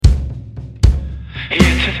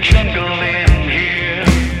jungle in here,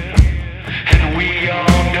 and we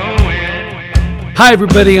all know it. Hi,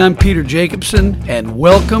 everybody. I'm Peter Jacobson, and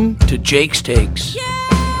welcome to Jake's Takes.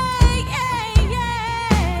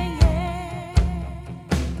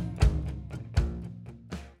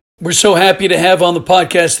 We're so happy to have on the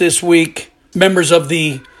podcast this week members of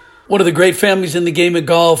one of the great families in the game of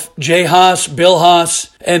golf, Jay Haas, Bill Haas,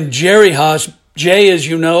 and Jerry Haas. Jay, as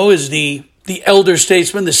you know, is the elder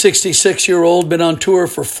statesman, the 66-year-old, been on tour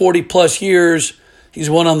for 40-plus years. He's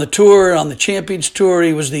won on the tour, on the Champions Tour.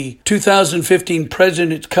 He was the 2015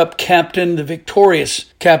 President's Cup captain, the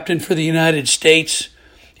victorious captain for the United States.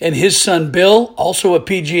 And his son, Bill, also a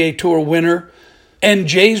PGA Tour winner. And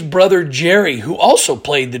Jay's brother, Jerry, who also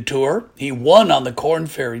played the tour. He won on the Korn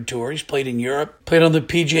Ferry Tour. He's played in Europe, played on the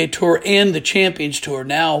PGA Tour and the Champions Tour.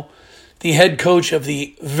 Now the head coach of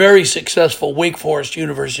the very successful Wake Forest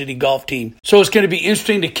University golf team. So it's going to be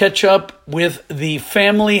interesting to catch up with the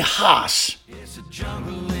family Haas. It's a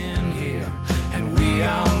jungle in here, and we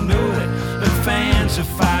all know it. The fans are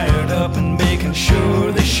fired up and making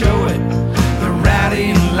sure they show it. They're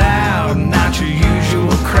rowdy and loud, not your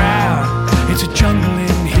usual crowd. It's a jungle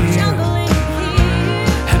in here,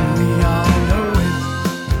 and we all know it.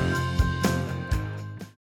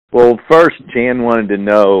 Well, first, Jan wanted to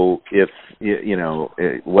know if,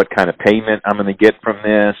 what kind of payment I'm going to get from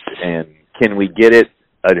this, and can we get it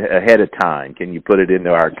ahead of time? Can you put it into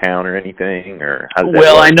our account or anything, or how does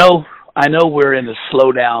that work? I know we're in a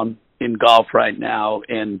slowdown in golf right now,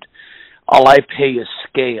 and all I pay is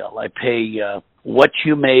scale. I pay what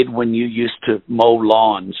you made when you used to mow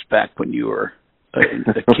lawns back when you were a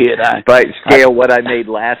kid. By scale, what I made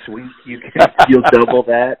last week, you'll double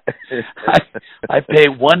that? I pay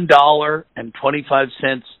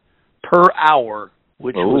 $1.25 per hour,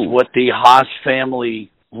 which was what the Haas family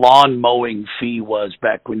lawn mowing fee was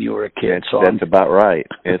back when you were a kid. That's about right.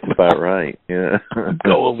 It's about right. Yeah.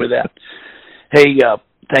 Go over that. Hey,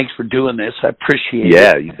 thanks for doing this. I appreciate it.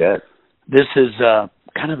 Yeah, you bet. This is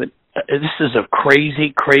this is a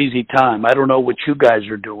crazy, crazy time. I don't know what you guys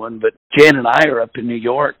are doing, but Jan and I are up in New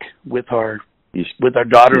York with our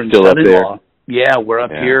daughter and son-in-law. Yeah, we're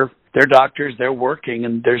up here. They're doctors. They're working,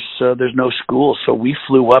 and there's no school, so we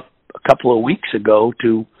flew up a couple of weeks ago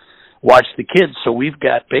to watch the kids. So we've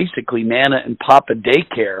got basically Nana and Papa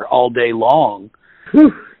daycare all day long.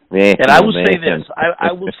 Man, and I will say this.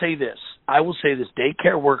 I will say this. I will say this.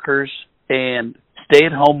 Daycare workers and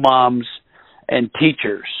stay-at-home moms and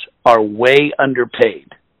teachers are way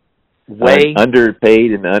underpaid.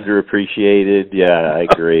 Underpaid and underappreciated. Yeah, I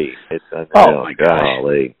agree. It's oh my gosh.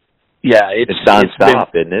 Golly. Yeah, it's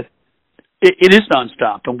nonstop, isn't it? It is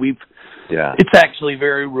nonstop, and it's actually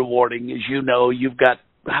very rewarding. As you know, you've got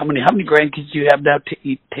how many grandkids do you have now? 10?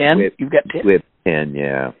 You've got 10? We have 10,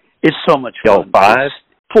 yeah. It's so much fun. 5?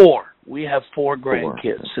 4. We have 4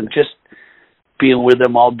 grandkids, and just being with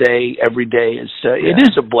them all day, every day, it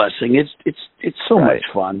is a blessing. It's so much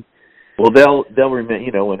fun. Well, they'll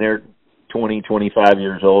remember, when they're 20, 25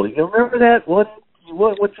 years old. You remember that? What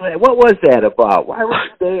was that about? Why were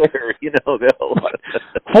you there?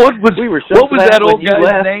 What was that old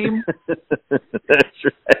guy's name? That's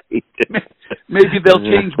right. Maybe they'll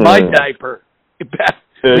change my diaper.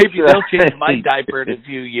 Maybe they'll change my diaper in a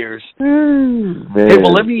few years. Hey,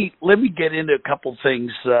 well, let me get into a couple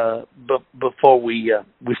things before we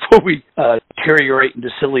deteriorate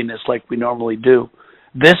into silliness like we normally do.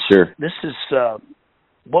 This is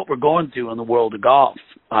what we're going through in the world of golf.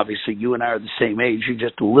 Obviously, you and I are the same age. You're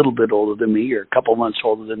just a little bit older than me, or a couple months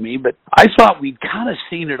older than me. But I thought we'd kind of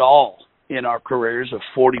seen it all in our careers of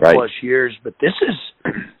 40-plus years. But this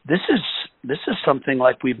is something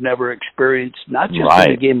like we've never experienced, not just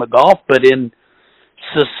in the game of golf, but in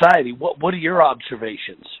society. What are your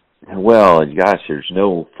observations? Well, gosh, there's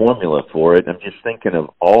no formula for it. I'm just thinking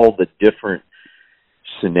of all the different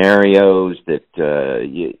scenarios that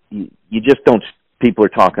you just don't. People are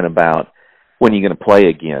talking about, when are you going to play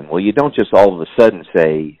again? Well, you don't just all of a sudden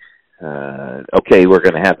say, okay, we're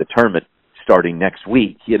going to have the tournament starting next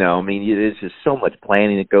week. There's just so much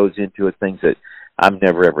planning that goes into it, things that I've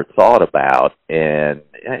never ever thought about. And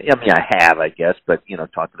I have, I guess, but,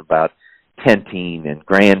 talking about tenting and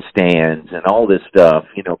grandstands and all this stuff,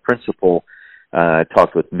 Principal, I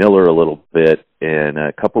talked with Miller a little bit and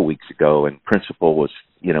a couple of weeks ago, and Principal was,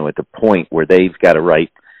 at the point where they've got to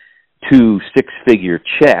write 2 6-figure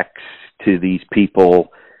checks to these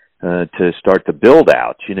people to start the build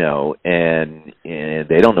out, and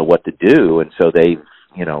they don't know what to do, and so they've,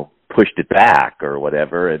 pushed it back or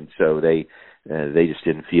whatever, and so they They just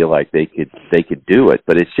didn't feel like they could do it.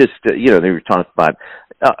 But it's just they were talking about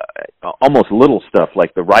almost little stuff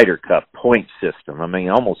like the Ryder Cup point system. I mean,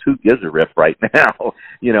 almost who gives a rip right now?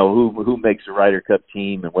 Who makes a Ryder Cup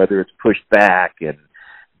team and whether it's pushed back, and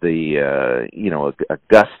the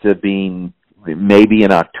Augusta being maybe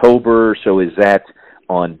in October. So is that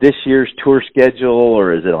on this year's tour schedule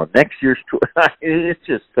or is it on next year's tour? It's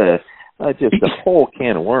just a whole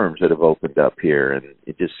can of worms that have opened up here, and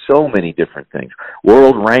it's just so many different things.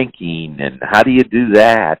 World ranking, and how do you do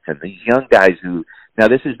that? And these young guys who, now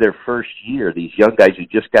this is their first year, these young guys who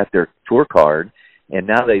just got their tour card, and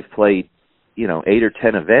now they've played, 8 or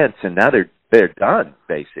 10 events, and now they're done,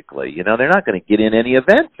 basically. They're not going to get in any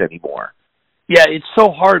events anymore. Yeah, it's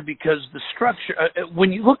so hard because the structure,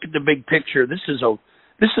 when you look at the big picture, this is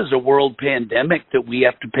a world pandemic that we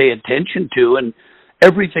have to pay attention to, and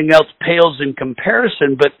everything else pales in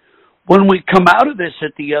comparison. But when we come out of this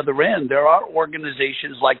at the other end, there are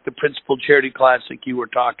organizations like the Principal Charity Classic you were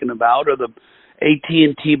talking about, or the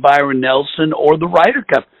AT&T Byron Nelson, or the Ryder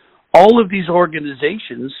Cup. All of these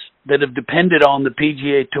organizations that have depended on the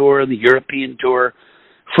PGA Tour and the European Tour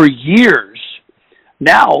for years,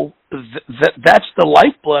 now that's the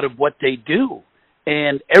lifeblood of what they do.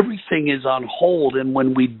 And everything is on hold. And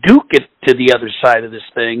when we do get to the other side of this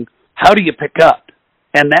thing, how do you pick up?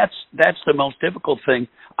 And that's the most difficult thing.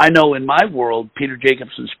 I know in my world, Peter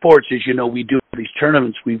Jacobson Sports, as you know, we do these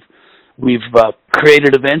tournaments. We've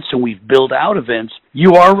created events and we've built out events.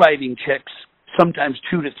 You are writing checks, sometimes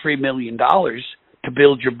 $2 to $3 million, to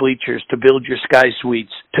build your bleachers, to build your sky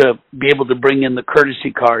suites, to be able to bring in the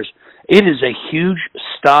courtesy cars. It is a huge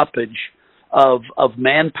stoppage of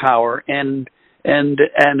manpower and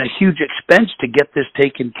a huge expense to get this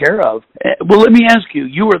taken care of. Well, let me ask you,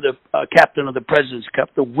 you were the captain of the President's Cup,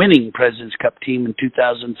 the winning President's Cup team in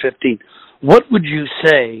 2015. What would you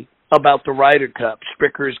say about the Ryder Cup?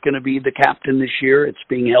 Spricker is going to be the captain this year. It's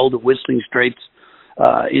being held at Whistling Straits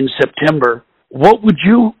in September. What would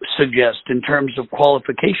you suggest in terms of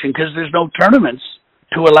qualification? Because there's no tournaments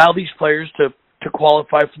to allow these players to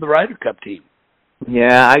qualify for the Ryder Cup team.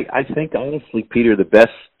 Yeah, I think, honestly, Peter, the best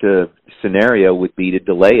scenario would be to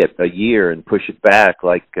delay it a year and push it back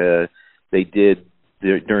like they did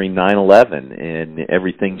during 9/11, and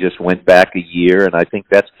everything just went back a year, and I think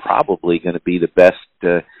that's probably going to be the best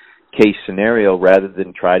case scenario rather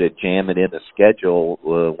than try to jam it in a schedule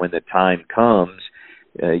when the time comes.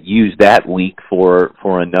 Use that week for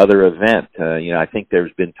another event. I think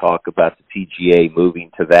there's been talk about the PGA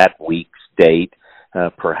moving to that week's date.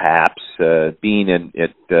 Perhaps being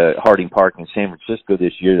at Harding Park in San Francisco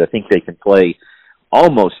this year, I think they can play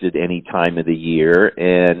almost at any time of the year,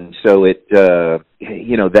 and so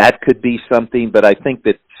that could be something. But I think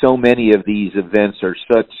that so many of these events are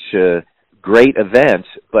such great events,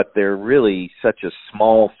 but they're really such a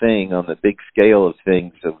small thing on the big scale of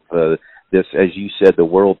things of this, as you said, the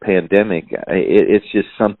world pandemic. It's just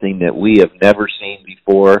something that we have never seen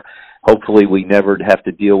before. Hopefully we never have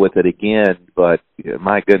to deal with it again, but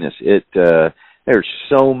my goodness, there's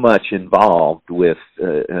so much involved with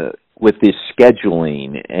this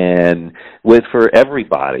scheduling and for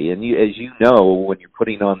everybody. And as you know, when you're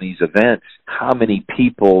putting on these events, how many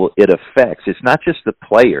people it affects. It's not just the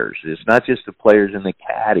players. It's not just the players and the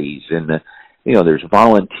caddies and there's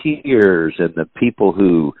volunteers and the people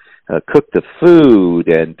who cook the food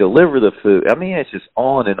and deliver the food. I mean, it's just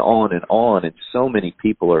on and on and on, and so many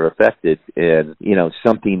people are affected. And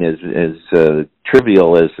something as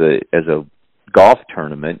trivial as a golf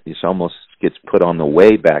tournament is almost gets put on the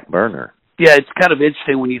way back burner. Yeah, it's kind of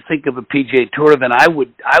interesting when you think of a PGA Tour event. I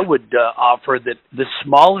would offer that the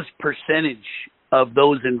smallest percentage of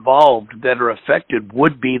those involved that are affected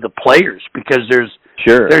would be the players, because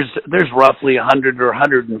there's roughly 100 or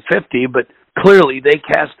 150, but clearly they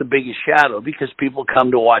cast the biggest shadow because people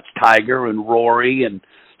come to watch Tiger and Rory and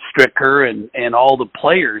Stricker and all the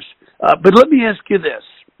players. But let me ask you this.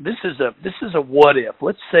 This is a what if.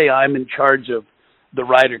 Let's say I'm in charge of the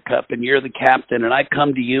Ryder Cup and you're the captain, and I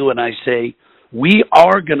come to you and I say, we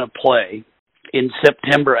are going to play in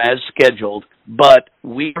September as scheduled, but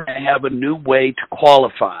we have a new way to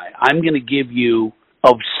qualify. I'm going to give you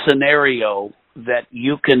a scenario that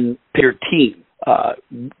you can pick your team.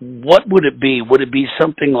 What would it be? Would it be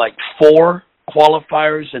something like 4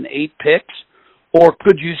 qualifiers and 8 picks? Or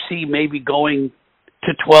could you see maybe going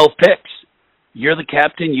to 12 picks? You're the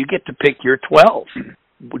captain, you get to pick your 12.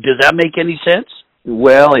 Does that make any sense?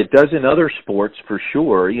 Well, it does in other sports for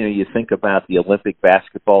sure. You think about the Olympic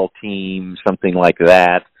basketball team, something like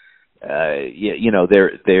that.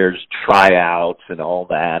 There's tryouts and all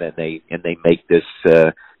that, and they make this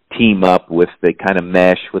team up with, they kind of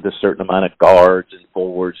mesh with a certain amount of guards and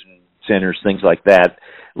forwards and centers, things like that.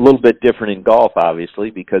 A little bit different in golf, obviously,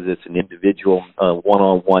 because it's an individual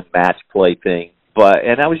one-on-one match play thing.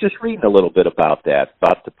 And I was just reading a little bit about that,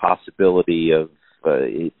 about the possibility of,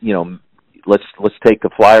 let's take a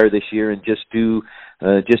flyer this year and just do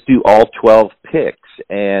all 12 picks,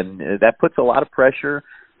 and that puts a lot of pressure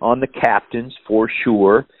on the captains for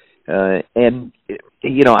sure. And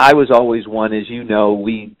I was always one, as you know,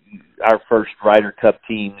 our first Ryder Cup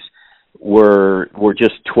teams were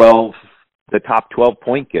just 12, the top 12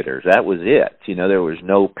 point getters. That was it. There was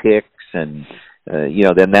no picks, and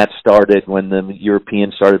then that started when the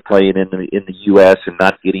Europeans started playing in the U.S. and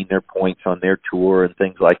not getting their points on their tour and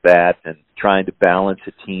things like that, and trying to balance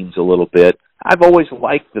the teams a little bit. I've always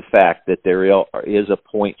liked the fact that there is a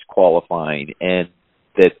points qualifying, and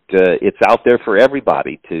that it's out there for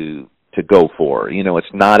everybody to go for.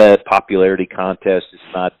 It's not a popularity contest.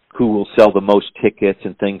 It's not who will sell the most tickets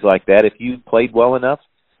and things like that. If you played well enough,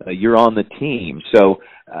 you're on the team. So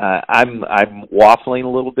I'm waffling a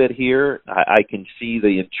little bit here. I can see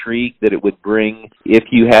the intrigue that it would bring if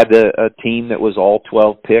you had a team that was all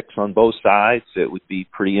 12 picks on both sides. It would be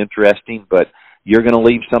pretty interesting, but you're going to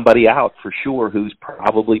leave somebody out for sure who's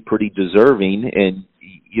probably pretty deserving, and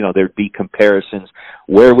there'd be comparisons.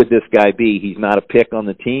 Where would this guy be? He's not a pick on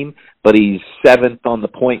the team, but he's 7th on the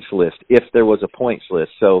points list, if there was a points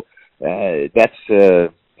list. So that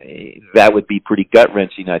would be pretty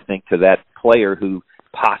gut-wrenching, I think, to that player who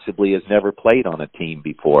possibly has never played on a team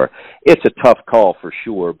before. It's a tough call for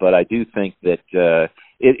sure, but I do think that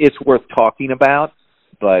it's worth talking about.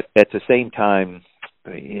 But at the same time,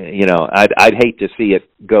 I'd hate to see it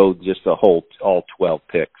go just all 12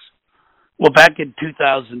 picks. Well, back in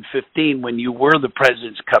 2015, when you were the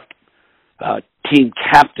President's Cup team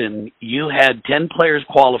captain, you had 10 players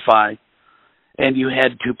qualify, and you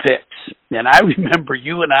had 2 picks. And I remember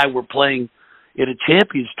you and I were playing at a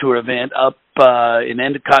Champions Tour event up in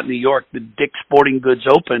Endicott, New York, the Dick's Sporting Goods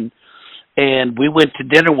Open, and we went to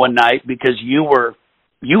dinner one night because you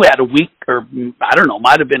had a week, or I don't know,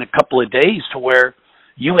 might have been a couple of days, to where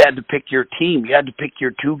you had to pick your team. You had to pick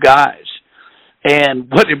your 2 guys. And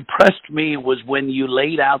what impressed me was when you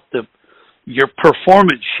laid out your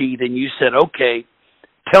performance sheet and you said, okay,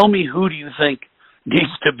 tell me, who do you think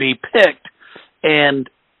needs to be picked? And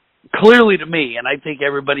clearly to me, and I think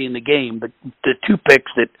everybody in the game, the 2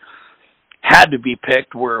 picks that had to be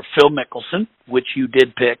picked were Phil Mickelson, which you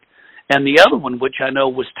did pick, and the other one, which I know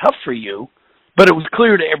was tough for you, but it was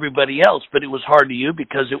clear to everybody else, but it was hard to you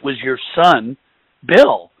because it was your son,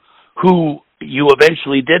 Bill, who you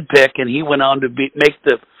eventually did pick, and he went on to make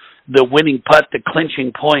the winning putt, the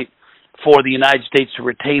clinching point for the United States to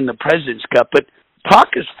retain the President's Cup. But talk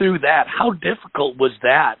us through that. How difficult was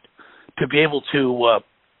that to be able to,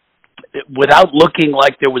 without looking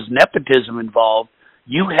like there was nepotism involved,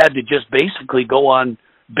 you had to just basically go on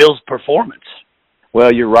Bill's performance?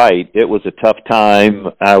 Well, you're right. It was a tough time.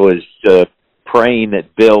 I was praying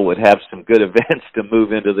that Bill would have some good events to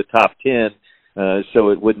move into the top 10, so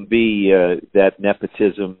it wouldn't be that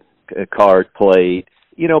nepotism card played.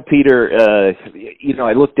 Peter,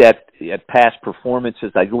 I looked at past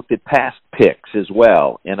performances. I looked at past picks as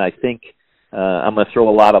well, and I think I'm going to throw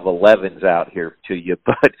a lot of 11s out here to you.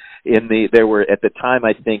 But there were at the time,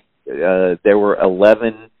 I think there were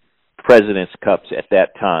 11 President's Cups at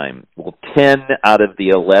that time. Well, 10 out of the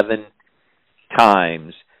 11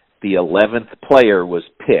 times, the 11th player was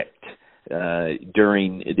picked on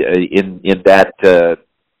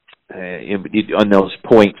those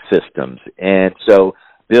point systems. And so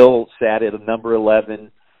Bill sat at number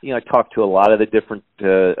 11. I talked to a lot of the different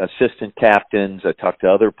assistant captains. I talked to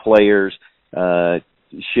other players,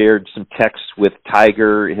 shared some texts with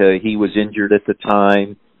Tiger. He was injured at the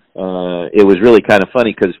time. It was really kind of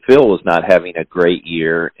funny because Phil was not having a great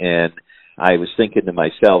year, and I was thinking to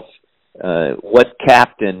myself, what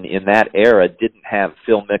captain in that era didn't have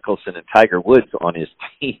Phil Mickelson and Tiger Woods on his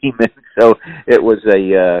team? And so it was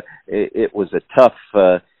a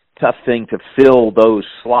tough thing to fill those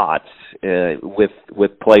slots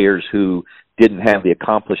with players who didn't have the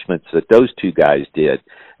accomplishments that those 2 guys did.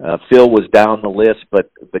 Phil was down the list,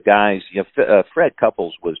 but the guys, Fred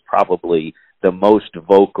Couples was probably the most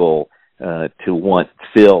vocal to want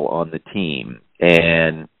Phil on the team.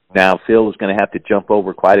 And now Phil is going to have to jump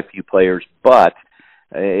over quite a few players, but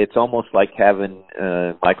it's almost like having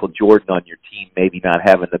Michael Jordan on your team, maybe not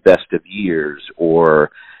having the best of years,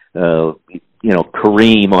 or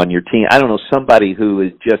Kareem on your team. I don't know, somebody who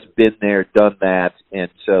has just been there, done that, and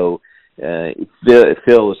so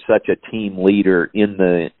Phil is such a team leader in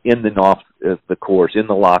the off the course, in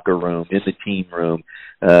the locker room, in the team room,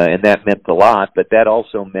 and that meant a lot. But that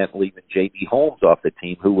also meant leaving J.B. Holmes off the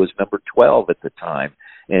team, who was number 12 at the time.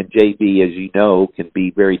 And J.B., as you know, can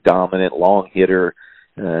be very dominant, long hitter,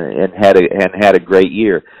 and had a great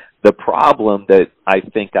year. The problem that I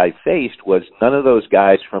think I faced was none of those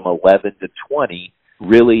guys from 11 to 20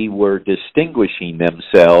 really were distinguishing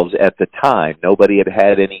themselves at the time. Nobody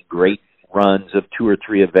had any great runs of 2 or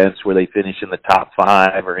 3 events where they finish in the top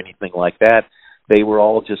 5 or anything like that. They were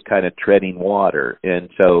all just kind of treading water. And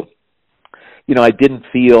so, I didn't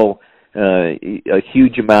feel a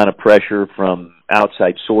huge amount of pressure from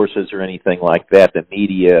outside sources or anything like that, the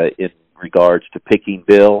media in regards to picking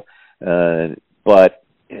Bill. But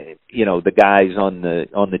the guys on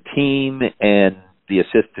the team and the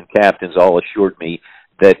assistant captains all assured me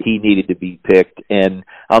that he needed to be picked. And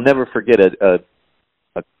I'll never forget a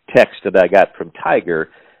text that I got from Tiger.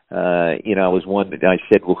 I was wondering, I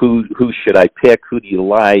said, well, who should I pick? Who do you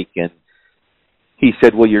like? And he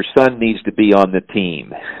said, well, your son needs to be on the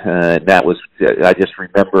team. That was, I just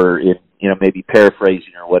remember it, maybe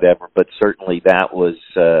paraphrasing or whatever, but certainly that was,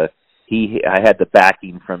 I had the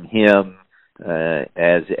backing from him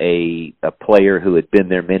as a player who had been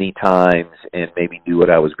there many times and maybe knew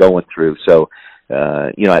what I was going through. So,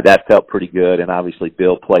 that felt pretty good. And obviously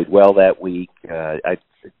Bill played well that week. I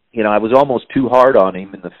was almost too hard on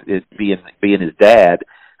him being his dad.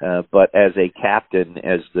 But as a captain,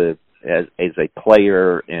 as a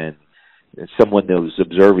player and someone that was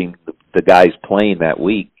observing the guys playing that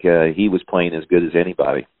week, he was playing as good as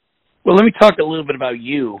anybody. Well, let me talk a little bit about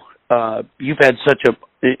you. You've had such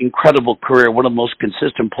an incredible career, one of the most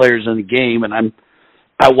consistent players in the game, and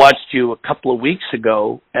I watched you a couple of weeks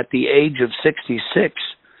ago at the age of 66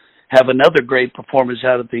 have another great performance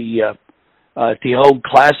out of the Hogue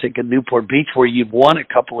Classic in Newport Beach, where you've won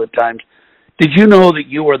a couple of times. Did you know that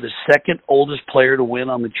you are the second oldest player to win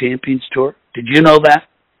on the Champions Tour? Did you know that?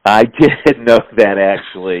 I did know that,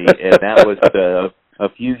 actually, and that was a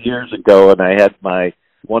few years ago, and I had my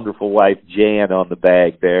wonderful wife Jan on the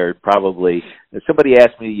bag there. Probably somebody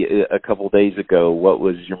asked me a couple of days ago what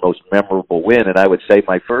was your most memorable win, and I would say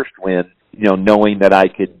my first win, knowing that I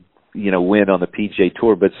could win on the PGA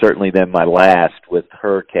Tour, but certainly then my last with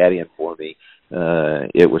her caddying for me.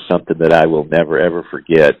 It was something that I will never ever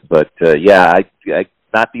forget. But I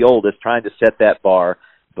not the oldest, trying to set that bar,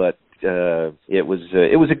 but it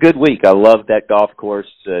was a good week. I loved that golf course,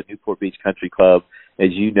 Newport Beach Country Club. As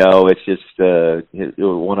you know, it's just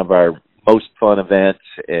one of our most fun events,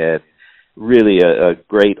 and really a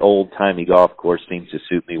great old-timey golf course. Seems to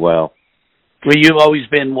suit me well. Well, you've always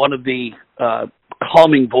been one of the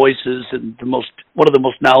calming voices and one of the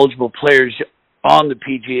most knowledgeable players on the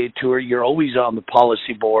PGA Tour. You're always on the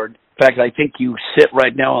policy board. In fact, I think you sit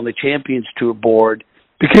right now on the Champions Tour board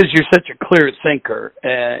because you're such a clear thinker.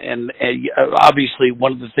 And obviously,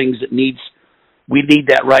 one of the things that we need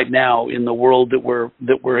that right now in the world that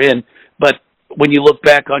we're in. But when you look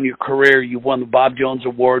back on your career, you won the Bob Jones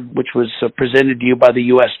Award, which was presented to you by the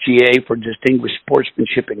USGA for distinguished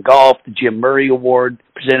sportsmanship in golf, the Jim Murray Award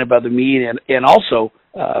presented by the Mead, and also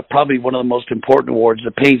probably one of the most important awards,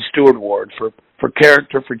 the Payne Stewart Award for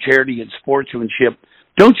character, for charity, and sportsmanship.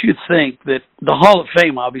 Don't you think that the Hall of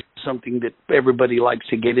Fame, obviously, is something that everybody likes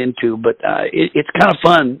to get into, but it's kind of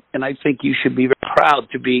fun, and I think you should be very proud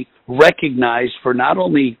to be recognized for not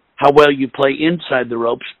only how well you play inside the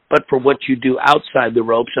ropes, but for what you do outside the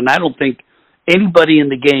ropes. And I don't think anybody in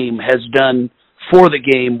the game has done for the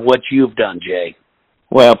game what you've done, Jay.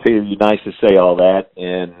 Well, Peter, you're nice to say all that,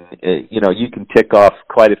 and you can tick off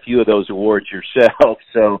quite a few of those awards yourself.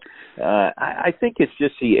 So I think it's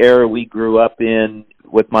just the era we grew up in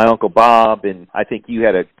with my Uncle Bob, and I think you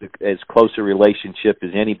had as close a relationship as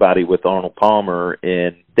anybody with Arnold Palmer,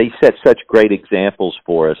 and they set such great examples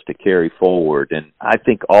for us to carry forward. And I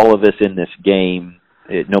think all of us in this game,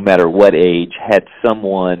 no matter what age, had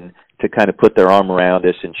someone to kind of put their arm around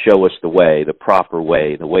us and show us the way, the proper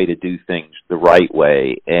way, the way to do things the right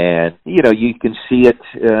way. And, you can see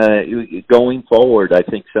it going forward. I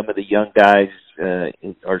think some of the young guys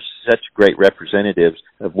are such great representatives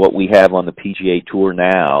of what we have on the PGA Tour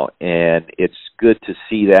now, and it's good to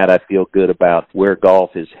see that. I feel good about where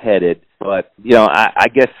golf is headed. But, I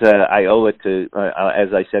guess I owe it to, as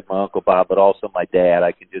I said, my Uncle Bob, but also my dad.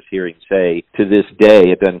 I can just hear him say, to this day,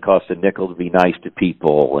 it doesn't cost a nickel to be nice to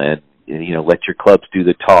people, and let your clubs do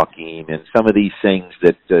the talking, and some of these things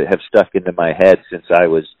that have stuck into my head since I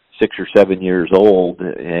was 6 or 7 years old.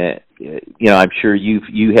 I'm sure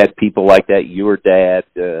you had people like that. Your dad,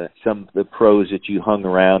 some of the pros that you hung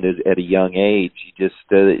around at a young age. You just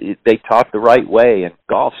they taught the right way, and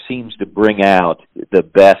golf seems to bring out the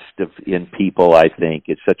best in people. I think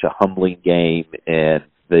it's such a humbling game, and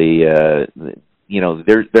there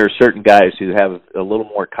are certain guys who have a little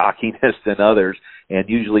more cockiness than others, and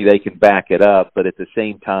usually they can back it up. But at the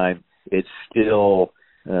same time, it's still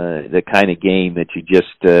the kind of game that you just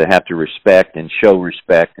have to respect and show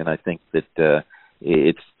respect. And I think that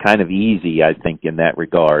it's kind of easy, I think, in that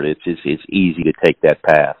regard. It's easy to take that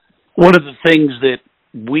path. One of the things that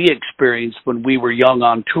we experienced when we were young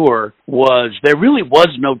on tour was there really was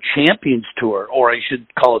no Champions Tour, or I should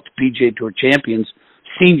call it the PGA Tour Champions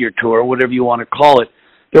Senior Tour, whatever you want to call it.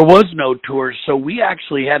 There was no tour, so we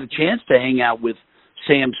actually had a chance to hang out with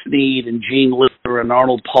Sam Snead and Gene Lister and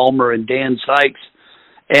Arnold Palmer and Dan Sykes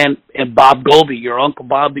and Bob Goldie, your Uncle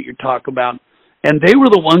Bob that you're talking about. And they were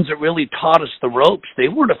the ones that really taught us the ropes. They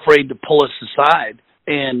weren't afraid to pull us aside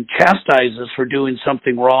and chastise us for doing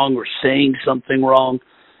something wrong or saying something wrong.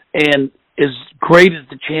 And as great as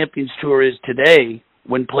the Champions Tour is today,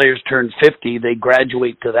 when players turn 50, they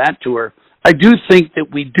graduate to that tour. I do think that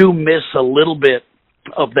we do miss a little bit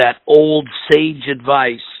of that old sage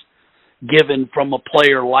advice given from a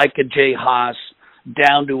player like a Jay Haas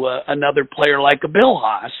down to another player like a Bill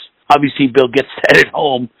Haas. Obviously, Bill gets that at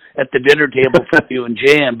home at the dinner table for you and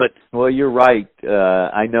Jan. But well, you're right.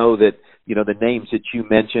 I know that the names that you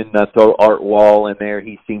mentioned. Throw Art Wall in there.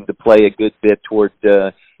 He seemed to play a good bit toward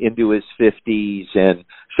into his 50s, and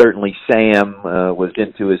certainly Sam was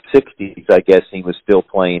into his 60s. I guess he was still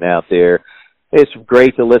playing out there. It's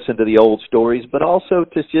great to listen to the old stories, but also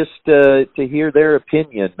to just to hear their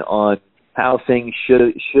opinion on how things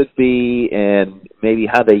should be and maybe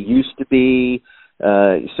how they used to be.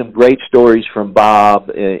 Some great stories from Bob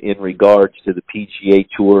in regards to the PGA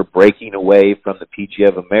Tour breaking away from the PGA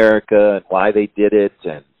of America and why they did it,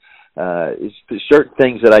 and certain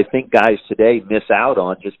things that I think guys today miss out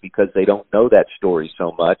on just because they don't know that story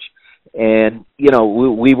so much. And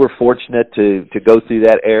we were fortunate to go through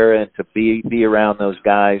that era and to be around those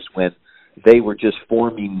guys when they were just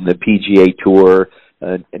forming the PGA Tour.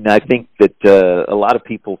 And I think that a lot of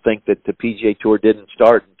people think that the PGA Tour didn't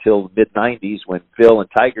start until the mid-'90s when Phil and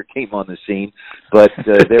Tiger came on the scene. But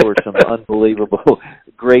there were some unbelievable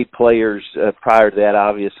great players prior to that,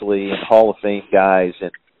 obviously, and Hall of Fame guys.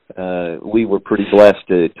 And we were pretty blessed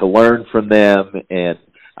to learn from them. And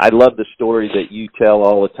I love the story that you tell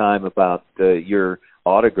all the time about your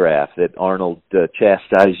autograph that Arnold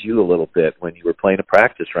chastised you a little bit when you were playing a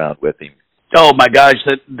practice round with him. Oh my gosh,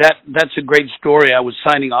 that's a great story. I was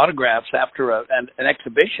signing autographs after an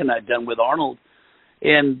exhibition I'd done with Arnold,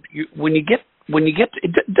 and when you get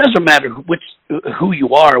it doesn't matter who you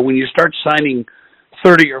are. When you start signing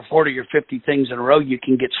 30 or 40 or 50 things in a row, you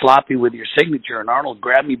can get sloppy with your signature. And Arnold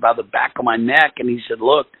grabbed me by the back of my neck and he said,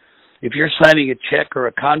 "Look, if you're signing a check or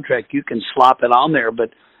a contract, you can slop it on there, but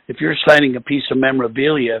if you're signing a piece of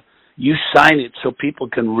memorabilia, you sign it so people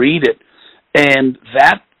can read it." And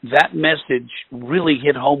that message really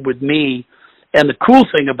hit home with me. And the cool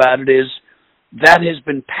thing about it is that has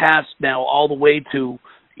been passed now all the way to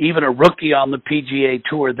even a rookie on the PGA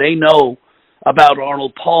Tour. They know about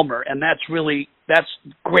Arnold Palmer, and that's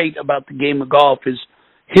great about the game of golf is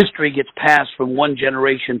history gets passed from one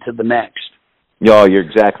generation to the next. Yeah, you're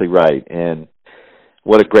exactly right. And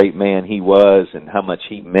what a great man he was and how much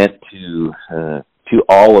he meant to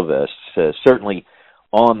all of us, certainly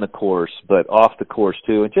on the course, but off the course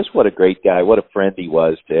too. And just what a great guy, what a friend he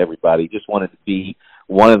was to everybody. Just wanted to be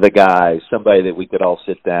one of the guys, somebody that we could all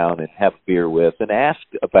sit down and have a beer with and ask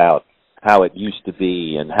about how it used to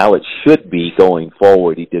be and how it should be going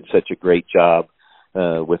forward. He did such a great job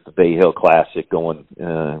with the Bay Hill Classic going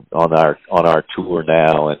on our tour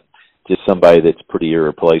now, and just somebody that's pretty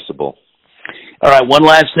irreplaceable. All right, one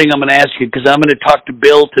last thing I'm going to ask you, because I'm going to talk to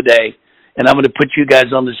Bill today, and I'm going to put you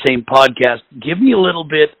guys on the same podcast. Give me a little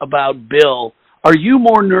bit about Bill. Are you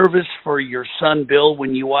more nervous for your son, Bill,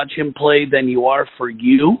 when you watch him play than you are for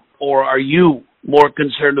you? Or are you more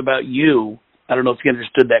concerned about you? I don't know if you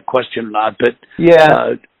understood that question or not, but...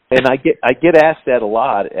 Yeah, and I get asked that a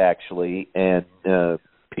lot, actually, and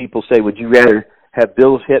people say, would you rather have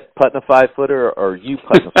Bill hit putting a 5-footer or you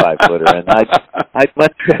putting a 5-footer? And I'd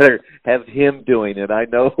much rather have him doing it. I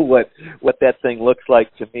know what that thing looks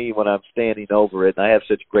like to me when I'm standing over it, and I have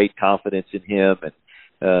such great confidence in him, and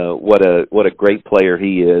what a great player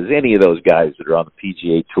he is. Any of those guys that are on the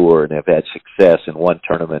PGA Tour and have had success and won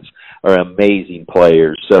tournaments are amazing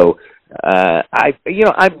players. So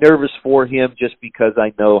I'm nervous for him just because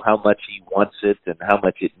I know how much he wants it and how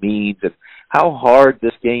much it means and how hard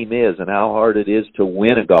this game is and how hard it is to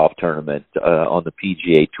win a golf tournament on the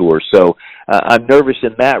PGA Tour. So I'm nervous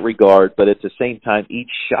in that regard, but at the same time,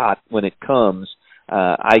 each shot when it comes,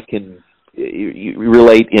 I can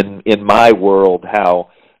relate in my world how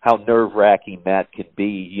nerve-wracking that can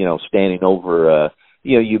be, standing over,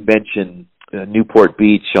 you mentioned Newport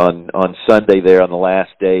Beach on Sunday there on the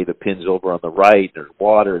last day. The pin's over on the right. There's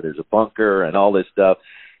water. There's a bunker and all this stuff.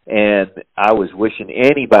 And I was wishing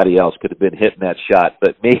anybody else could have been hitting that shot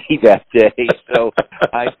but me that day. So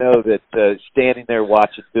I know that standing there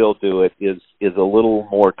watching Bill do it is a little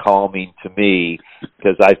more calming to me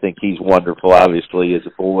because I think he's wonderful, obviously, as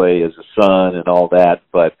a boy, as a son and all that.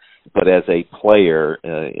 But as a player,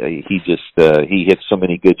 he hits so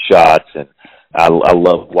many good shots, and I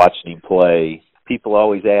love watching him play. People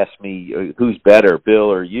always ask me, who's better,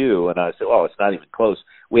 Bill or you? And I say, oh, it's not even close.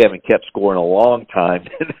 We haven't kept score in a long time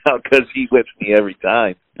now because he whips me every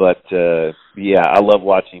time. But, I love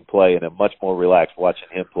watching him play, and I'm much more relaxed watching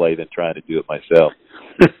him play than trying to do it myself.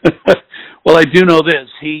 Well, I do know this.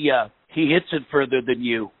 He hits it further than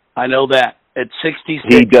you. I know that. At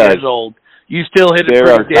 66 years old, you still hit it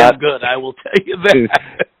pretty damn good, I will tell you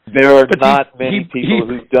that. There are not many people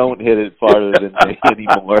who don't hit it farther than me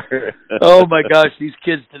anymore. Oh, my gosh. These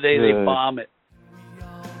kids today, they bomb it.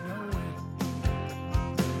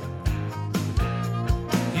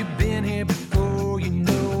 You've been here before, you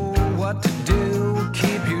know what to do.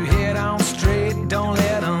 Keep your head on straight, don't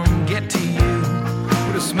let them get to you.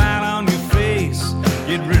 Put a smile on your face,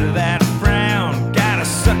 get rid of that frown. Gotta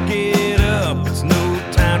suck it up, it's no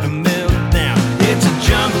time to melt down. It's a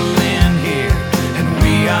jungle in here, and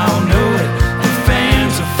we all know it. The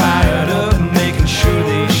fans are fired up, making sure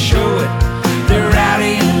they show it. They're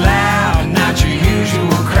rowdy and loud, not your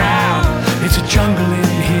usual crowd. It's a jungle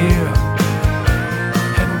in here,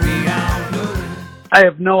 and we all know it. I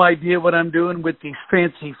have no idea what I'm doing with these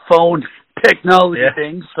fancy phone technology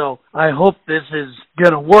things, so I hope this is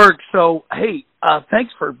going to work. So, hey,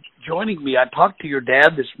 thanks for joining me. I talked to your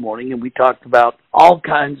dad this morning, and we talked about all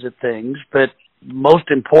kinds of things, but most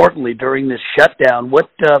importantly, during this shutdown,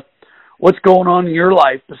 what's going on in your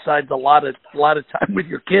life besides a lot of time with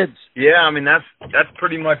your kids? Yeah, I mean that's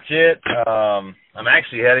pretty much it. I'm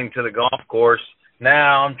actually heading to the golf course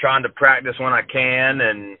now. I'm trying to practice when I can,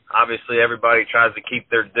 and obviously everybody tries to keep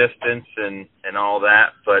their distance and all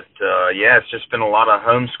that. But it's just been a lot of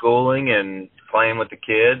homeschooling and playing with the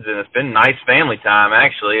kids, and it's been nice family time.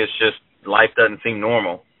 Actually, it's just life doesn't seem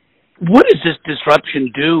normal. What does this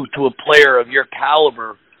disruption do to a player of your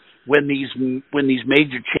caliber when these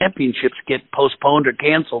major championships get postponed or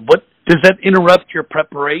canceled? What does that interrupt your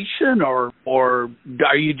preparation, or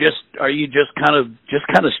are you just kind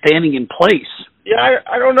of standing in place? Yeah,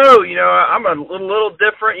 I don't know. I'm a little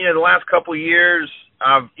different. The last couple of years,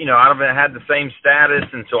 I haven't had the same status,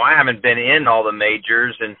 and so I haven't been in all the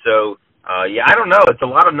majors, and so I don't know. It's a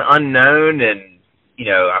lot of the unknown, and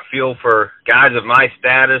I feel for guys of my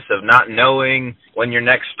status of not knowing when your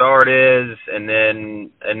next start is, and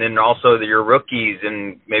then also your rookies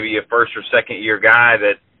and maybe a first or second year guy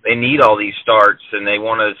that they need all these starts and they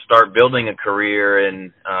want to start building a career,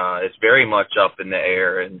 and it's very much up in the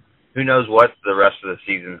air, and who knows what the rest of the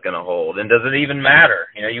season is going to hold. And does it even matter?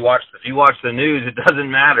 If you watch the news, it doesn't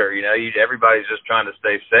matter. Everybody's just trying to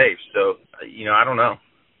stay safe. So, I don't know.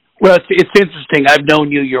 Well, it's interesting. I've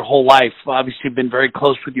known you your whole life. Obviously, been very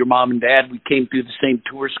close with your mom and dad. We came through the same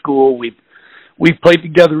tour school. We've played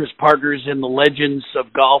together as partners in the Legends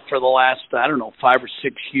of Golf for the last 5 or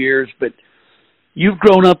 6 years. But you've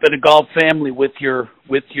grown up in a golf family with your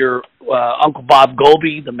Uncle Bob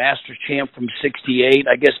Golby, the Masters champ from '68.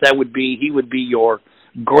 I guess he would be your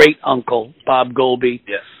great uncle, Bob Golby.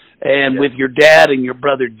 Yes. And with your dad and your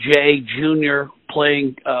brother Jay Jr.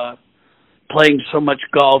 playing so much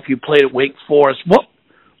golf. You played at Wake Forest.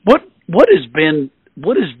 What has been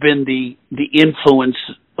the influence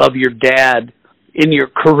of your dad in your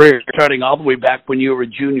career, starting all the way back when you were a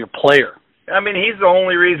junior player? I mean, he's the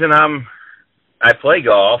only reason I play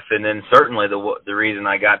golf, and then certainly the reason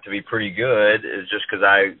I got to be pretty good is just because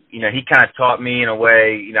he kind of taught me in a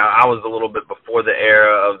way. I was a little bit before the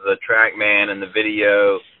era of the TrackMan and the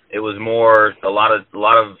video. It was more a lot of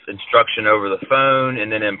instruction over the phone,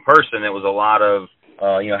 and then in person it was a lot of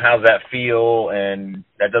how's that feel, and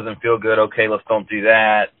that doesn't feel good. Okay, let's don't do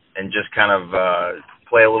that, and just kind of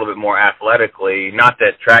play a little bit more athletically. Not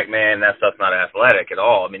that TrackMan, that stuff's not athletic at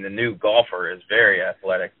all. I mean, the new golfer is very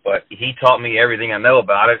athletic, but he taught me everything I know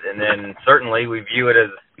about it, and then certainly we view it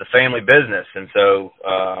as the family business, and so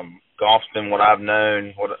golf's been what I've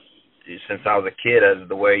known, since I was a kid as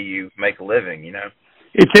the way you make a living, you know.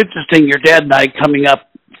 It's interesting, your dad and I coming up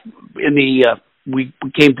in the, we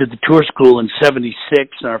came to the tour school in 76,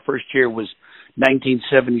 and our first year was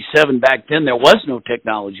 1977. Back then, there was no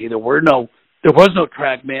technology. There was no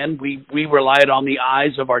TrackMan. We relied on the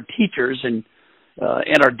eyes of our teachers and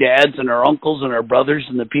our dads and our uncles and our brothers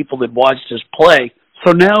and the people that watched us play.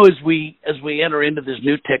 So now, as we enter into this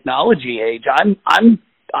new technology age, I'm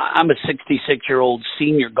a 66-year-old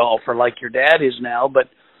senior golfer like your dad is now, but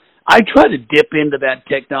I try to dip into that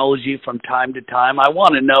technology from time to time. I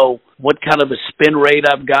want to know what kind of a spin rate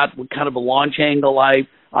I've got, what kind of a launch angle I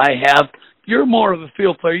have. You're more of a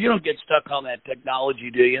field player. You don't get stuck on that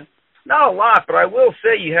technology, do you? Not a lot, but I will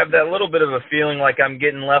say you have that little bit of a feeling like I'm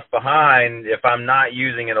getting left behind if I'm not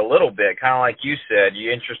using it a little bit. Kind of like you said,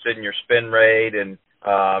 you're interested in your spin rate, and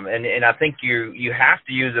I think you have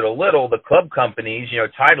to use it a little. The club companies, you know,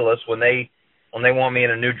 Titleist, when they want me in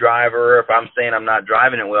a new driver, if I'm saying I'm not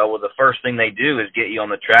driving it well, the first thing they do is get you on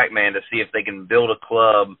the TrackMan to see if they can build a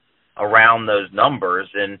club around those numbers.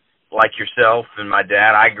 And like yourself and my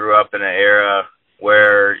dad, I grew up in an era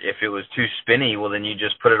where if it was too spinny, well, then you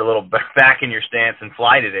just put it a little back in your stance and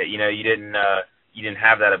flighted it. You know, you didn't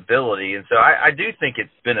have that ability. And so I do think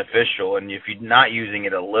it's beneficial. And if you're not using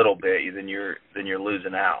it a little bit, then you're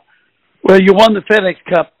losing out. Well, you won the FedEx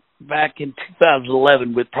Cup back in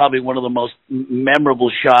 2011 with probably one of the most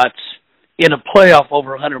memorable shots in a playoff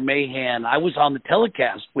over Hunter Mahan. I was on the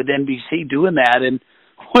telecast with NBC doing that, and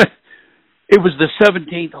it was the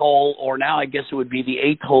 17th hole, or now I guess it would be the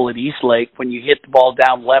 8th hole at East Lake, when you hit the ball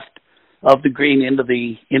down left of the green into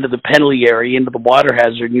the penalty area, into the water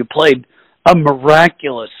hazard, and you played a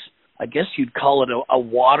miraculous, I guess you'd call it a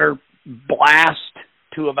water blast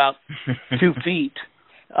to about 2 feet.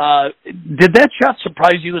 Did that shot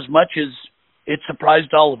surprise you as much as it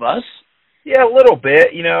surprised all of us? Yeah, a little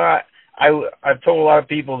bit. You know, I've told a lot of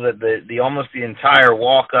people that the almost the entire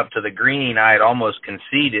walk up to the green, I had almost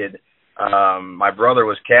conceded. My brother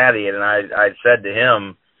was caddying, and I said to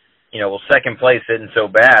him, you know, well, second place isn't so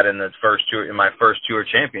bad in my first tour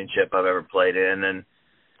championship I've ever played in, and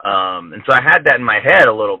so I had that in my head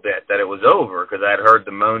a little bit, that it was over, because I had heard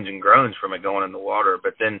the moans and groans from it going in the water.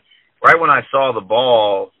 But then right when I saw the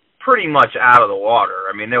ball pretty much out of the water,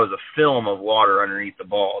 I mean, there was a film of water underneath the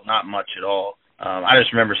ball, not much at all. I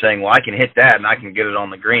just remember saying, well, I can hit that and I can get it on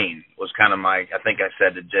the green, was kind of I think I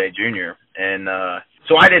said to Jay Jr. And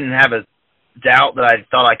so I didn't have a doubt that I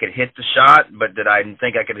thought I could hit the shot, but did I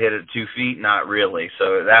think I could hit it 2 feet? Not really.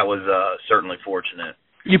 So that was certainly fortunate.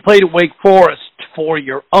 You played at Wake Forest for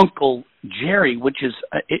your uncle, Jerry, which is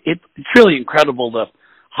it's really incredible, the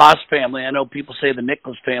Haas family. I know people say the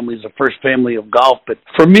Nicklaus family is the first family of golf, but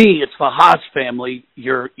for me, it's the Haas family.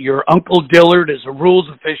 Your Uncle Dillard is a rules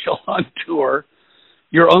official on tour.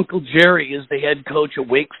 Your Uncle Jerry is the head coach at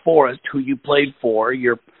Wake Forest, who you played for.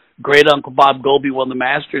 Your great uncle Bob Goby won the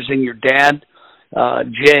Masters, and your dad,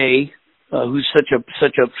 Jay, who's such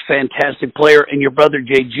a fantastic player, and your brother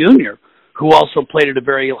Jay Jr., who also played at a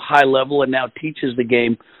very high level and now teaches the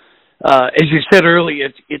game. As you said earlier,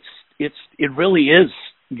 it really is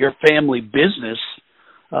your family business,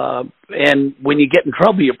 and when you get in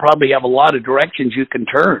trouble, you probably have a lot of directions you can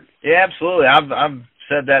turn. Yeah, absolutely. I've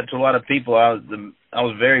said that to a lot of people. I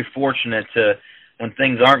was very fortunate to, when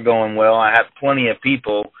things aren't going well, I have plenty of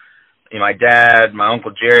people. You know, my dad, my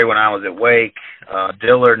Uncle Jerry when I was at Wake,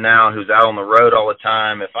 Dillard now, who's out on the road all the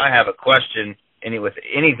time. If I have a question with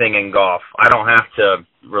anything in golf, I don't have to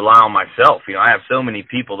rely on myself. You know, I have so many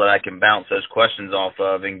people that I can bounce those questions off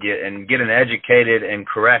of and get an educated and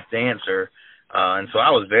correct answer. And so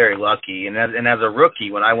I was very lucky. And as a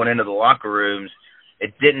rookie, when I went into the locker rooms,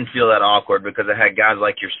 it didn't feel that awkward, because I had guys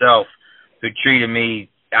like yourself who treated me,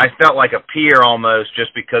 I felt like a peer almost, just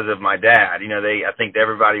because of my dad. You know, I think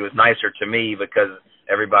everybody was nicer to me because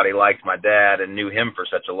everybody liked my dad and knew him for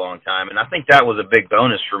such a long time. And I think that was a big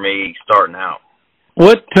bonus for me starting out.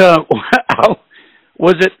 What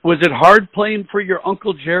was it hard playing for your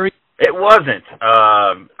Uncle Jerry? It wasn't.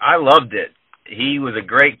 I loved it. He was a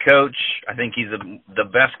great coach. I think he's the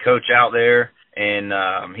best coach out there,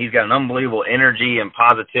 and he's got an unbelievable energy and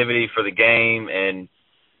positivity for the game, and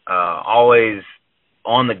always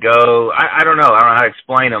on the go. I don't know how to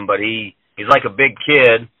explain him, but he's like a big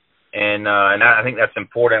kid, and I think that's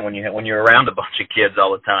important when you're around a bunch of kids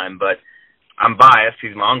all the time. But I'm biased.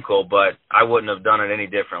 He's my uncle, but I wouldn't have done it any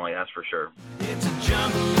differently, that's for sure. It's a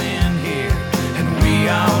jungle in here, and we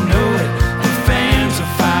all know it. The fans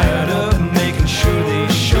are fired up, making sure they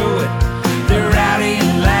show it. They're rowdy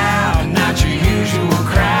and loud, not your usual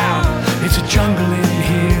crowd. It's a jungle in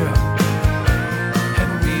here, and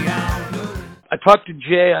we all know it. I talked to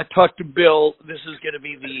Jay. I talked to Bill. This is going to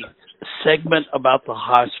be the segment about the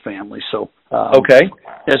Haas family. So okay,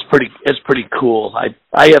 that's pretty cool.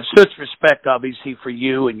 I have such respect, obviously, for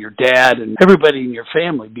you and your dad and everybody in your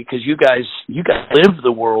family, because you guys live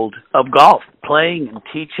the world of golf, playing and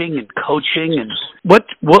teaching and coaching. And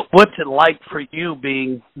what's it like for you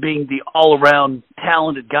being the all around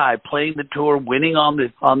talented guy, playing the tour, winning on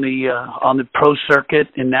the pro circuit,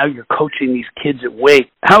 and now you're coaching these kids at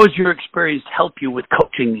Wake? How has your experience helped you with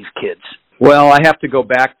coaching these kids? Well, I have to go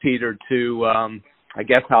back, Peter, to I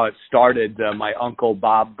guess how it started. My uncle,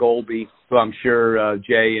 Bob Golby, who I'm sure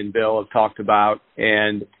Jay and Bill have talked about.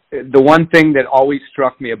 And the one thing that always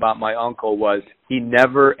struck me about my uncle was he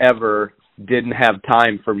never, ever didn't have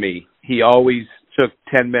time for me. He always took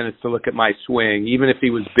 10 minutes to look at my swing, even if he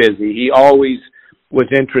was busy. He always was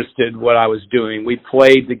interested in what I was doing. We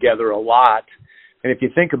played together a lot. And if you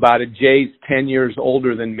think about it, Jay's 10 years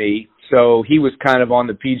older than me. So he was kind of on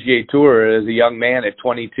the PGA Tour as a young man at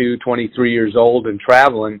 22, 23 years old and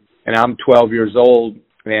traveling. And I'm 12 years old,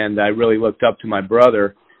 and I really looked up to my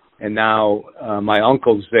brother. And now my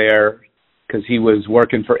uncle's there because he was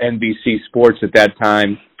working for NBC Sports at that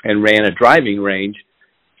time and ran a driving range.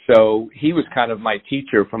 So he was kind of my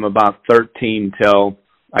teacher from about 13 till,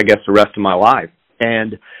 I guess, the rest of my life.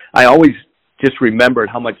 And I always just remembered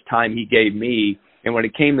how much time he gave me. And when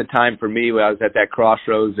it came the time for me, when I was at that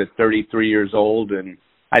crossroads at 33 years old, and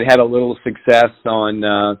I'd had a little success on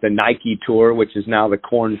the Nike Tour, which is now the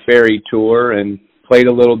Korn Ferry Tour, and played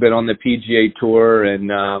a little bit on the PGA Tour,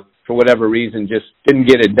 and for whatever reason just didn't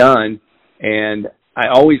get it done. And I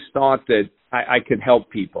always thought that I could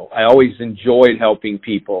help people. I always enjoyed helping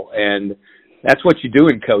people, and that's what you do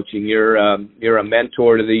in coaching. You're a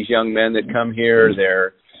mentor to these young men that come here.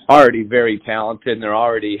 They're already very talented, and they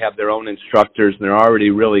already have their own instructors, and they're already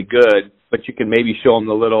really good, but you can maybe show them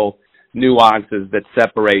the little nuances that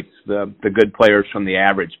separates the good players from the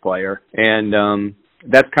average player. And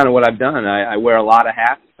that's kind of what I've done. I wear a lot of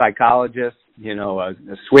hats: psychologist, a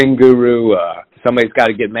swing guru. Somebody's got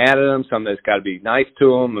to get mad at them. Somebody's got to be nice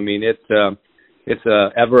to them. I mean, it's a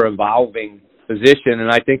ever-evolving position,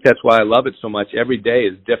 and I think that's why I love it so much. Every day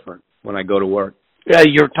is different when I go to work. Yeah,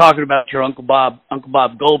 you're talking about your Uncle Bob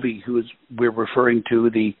Golby, who we're referring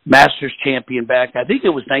to, the Masters champion back, I think it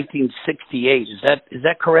was 1968. Is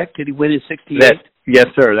that correct? Did he win in 68? Yes,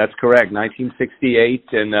 sir, that's correct. 1968,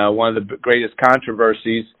 and one of the greatest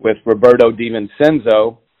controversies with Roberto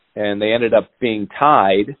DiVincenzo, and they ended up being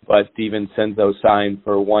tied, but DiVincenzo signed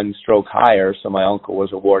for one stroke higher, so my uncle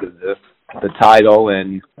was awarded the title,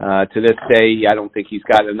 and to this day, I don't think he's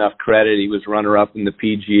got enough credit. He was runner-up in the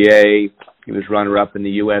PGA. He was runner-up in the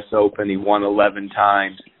U.S. Open. He won 11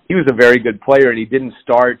 times. He was a very good player, and he didn't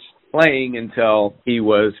start playing until he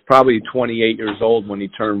was probably 28 years old when he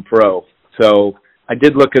turned pro. So I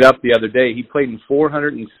did look it up the other day. He played in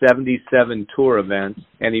 477 tour events,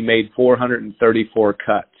 and he made 434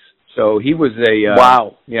 cuts. So he was a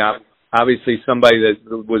wow. Yeah, obviously somebody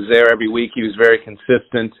that was there every week. He was very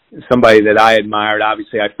consistent, somebody that I admired.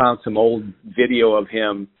 Obviously, I found some old video of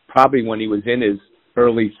him probably when he was in his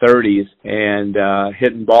early 30s and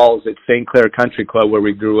hitting balls at St. Clair Country Club where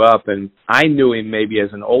we grew up. And I knew him maybe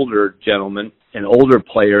as an older gentleman, an older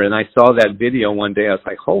player, and I saw that video one day. I was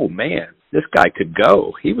like, oh, man, this guy could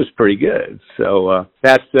go. He was pretty good. So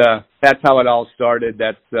that's how it all started.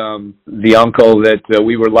 That's the uncle that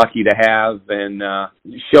we were lucky to have and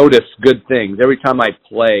showed us good things. Every time I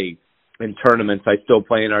play in tournaments, I still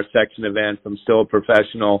play in our section events. I'm still a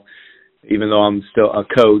professional, even though I'm still a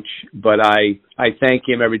coach. But I thank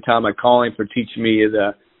him every time I call him for teaching me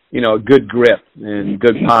a good grip and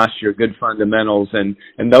good posture, good fundamentals, and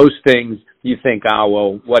those things you think, oh,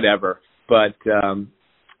 well, whatever. But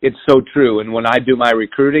it's so true. And when I do my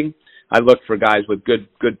recruiting, I look for guys with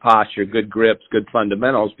good posture, good grips, good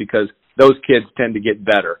fundamentals, because those kids tend to get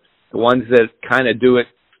better. The ones that kind of do it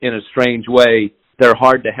in a strange way, they're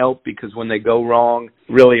hard to help because when they go wrong,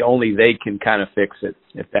 really only they can kind of fix it,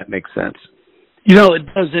 if that makes sense. It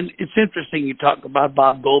does. And it's interesting you talk about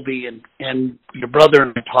Bob Golby and your brother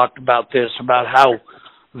and I talked about this, about how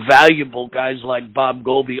valuable guys like Bob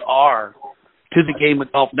Golby are to the game of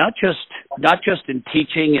golf, not just in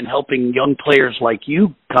teaching and helping young players like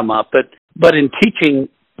you come up, but in teaching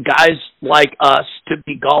guys like us to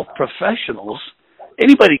be golf professionals.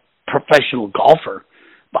 Anybody professional golfer,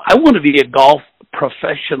 but I want to be a golf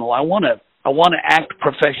professional. I want to act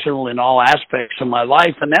professional in all aspects of my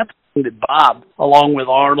life, and that's something that Bob, along with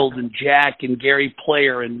Arnold and Jack and Gary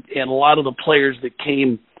Player and a lot of the players that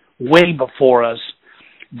came way before us,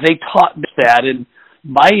 they taught me that. And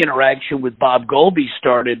my interaction with Bob Golby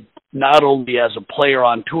started not only as a player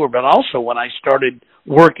on tour, but also when I started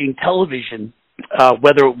working television,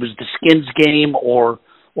 whether it was the Skins game or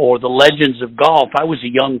the Legends of Golf. I was a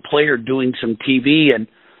young player doing some TV, and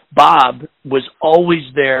Bob was always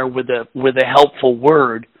there with a helpful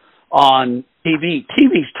word on TV.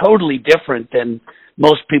 TV's totally different than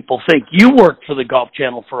most people think. You worked for the Golf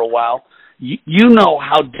Channel for a while. You know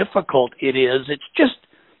how difficult it is.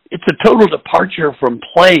 It's a total departure from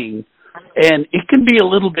playing, and it can be a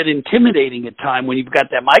little bit intimidating at times when you've got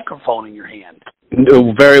that microphone in your hand.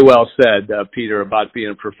 Very well said, Peter, about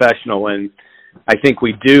being a professional, and I think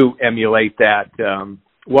we do emulate that,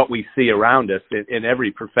 what we see around us in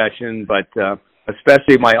every profession, but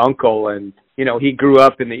especially my uncle. And, he grew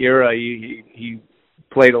up in the era, he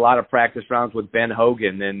played a lot of practice rounds with Ben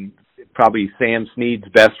Hogan and probably Sam Snead's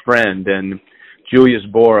best friend, and Julius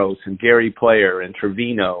Boros and Gary Player and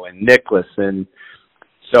Trevino and Nicklaus. And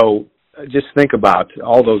so just think about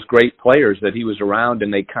all those great players that he was around,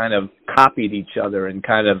 and they kind of copied each other and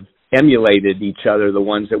kind of emulated each other, the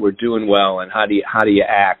ones that were doing well, and how do you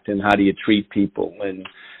act and how do you treat people. And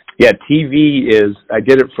yeah, TV I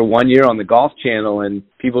did it for 1 year on the Golf Channel, and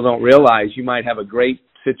people don't realize you might have a great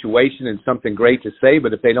situation and something great to say,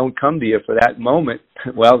 but if they don't come to you for that moment,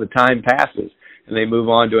 well, the time passes and they move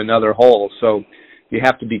on to another hole. So you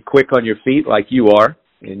have to be quick on your feet like you are,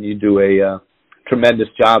 and you do a tremendous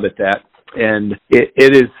job at that. And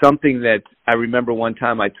it is something that I remember one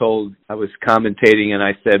time I was commentating, and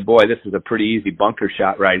I said, boy, this is a pretty easy bunker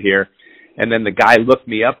shot right here. And then the guy looked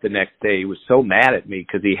me up the next day. He was so mad at me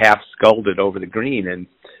because he half sculled it over the green. And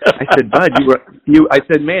I said, Bud, I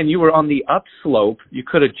said, man, you were on the upslope. You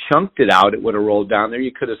could have chunked it out. It would have rolled down there.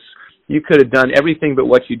 You could have done everything but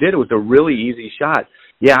what you did. It was a really easy shot.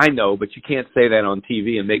 Yeah, I know, but you can't say that on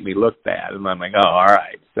TV and make me look bad. And I'm like, oh, all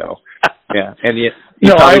right. So, yeah. And you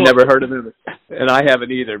probably never heard of him, and I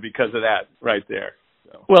haven't either because of that right there.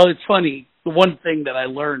 So. Well, it's funny. The one thing that I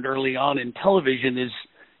learned early on in television is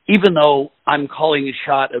even though I'm calling a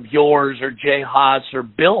shot of yours or Jay Haas or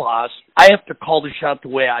Bill Haas, I have to call the shot the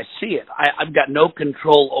way I see it. I've got no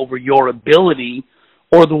control over your ability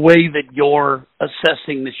or the way that you're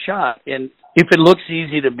assessing the shot. And if it looks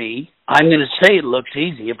easy to me, I'm going to say it looks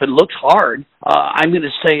easy. If it looks hard, I'm going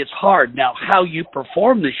to say it's hard. Now, how you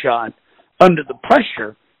perform the shot under the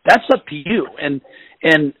pressure, that's up to you.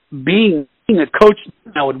 And being a coach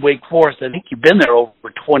now at Wake Forest, I think you've been there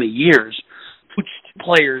over 20 years, coached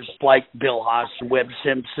players like Bill Haas and Webb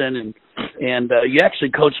Simpson, and you actually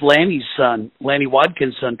coached Lanny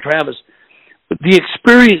Wadkin's son, Travis. The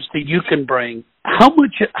experience that you can bring, how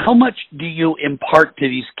much do you impart to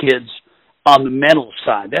these kids on the mental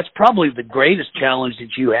side? That's probably the greatest challenge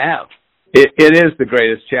that you have. It is the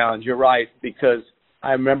greatest challenge. You're right, because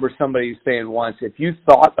I remember somebody saying once, if you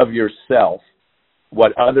thought of yourself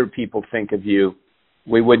what other people think of you,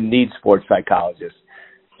 we wouldn't need sports psychologists.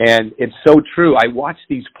 And it's so true. I watch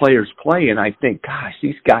these players play, and I think, gosh,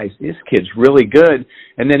 this kid's really good.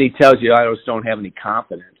 And then he tells you, I just don't have any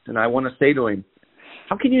confidence. And I want to say to him,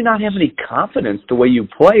 how can you not have any confidence the way you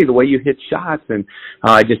play, the way you hit shots? And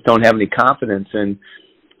I just don't have any confidence. And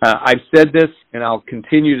I've said this, and I'll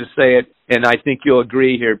continue to say it, and I think you'll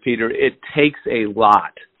agree here, Peter. It takes a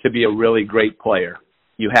lot to be a really great player.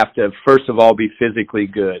 You have to, first of all, be physically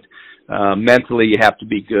good. Mentally, you have to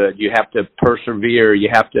be good. You have to persevere. You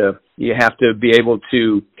have to be able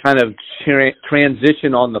to kind of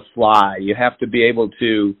transition on the fly. You have to be able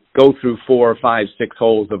to go through 4 or 5, 6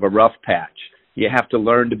 holes of a rough patch. You have to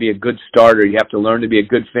learn to be a good starter. You have to learn to be a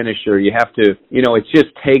good finisher. You have to, it just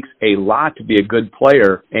takes a lot to be a good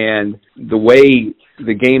player. And the way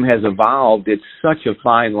the game has evolved, it's such a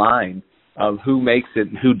fine line of who makes it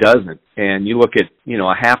and who doesn't. And you look at,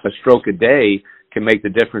 a half a stroke a day can make the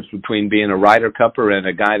difference between being a Ryder Cupper and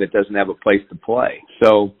a guy that doesn't have a place to play.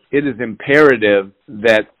 So it is imperative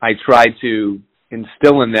that I try to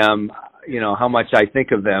instill in them, how much I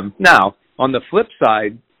think of them. Now, on the flip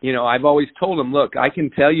side, I've always told them, look, I can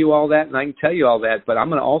tell you all that and I can tell you all that, but I'm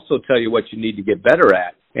going to also tell you what you need to get better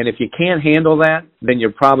at. And if you can't handle that, then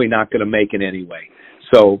you're probably not going to make it anyway.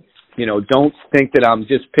 So, don't think that I'm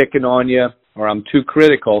just picking on you or I'm too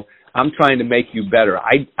critical. I'm trying to make you better.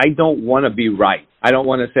 I don't want to be right. I don't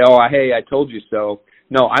want to say, hey, I told you so.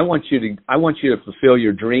 No, I want you to fulfill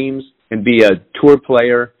your dreams and be a tour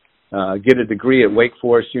player, get a degree at Wake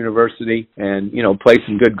Forest University, and, play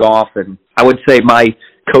some good golf. And I would say my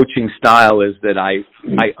coaching style is that I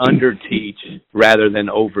underteach rather than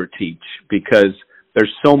overteach, because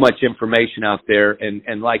there's so much information out there,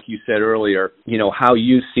 and like you said earlier, how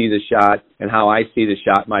you see the shot and how I see the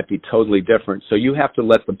shot might be totally different. So you have to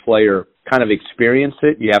let the player kind of experience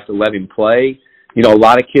it. You have to let him play. You know, a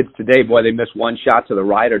lot of kids today, boy, they miss one shot to the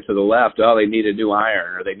right or to the left. Oh, they need a new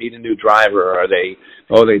iron, or they need a new driver, or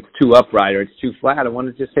it's too upright, or it's too flat. I want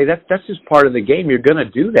to just say that's just part of the game. You're going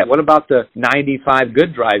to do that. What about the 95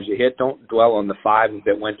 good drives you hit? Don't dwell on the 5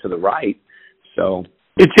 that went to the right. So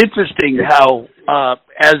it's interesting how,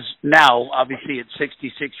 as now, obviously at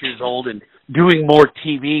 66 years old and doing more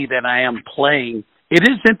TV than I am playing, it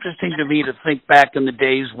is interesting to me to think back in the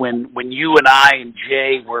days when you and I and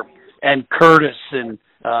Jay were, and Curtis and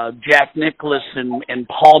Jack Nicklaus and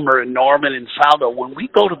Palmer and Norman and Saldo, when we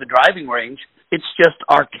go to the driving range, it's just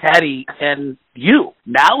our caddy and you.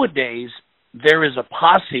 Nowadays, there is a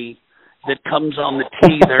posse that comes on the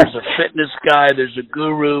tee. There's a fitness guy, there's a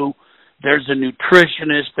guru, there's a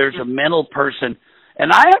nutritionist, there's a mental person.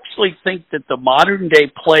 And I actually think that the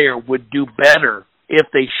modern-day player would do better if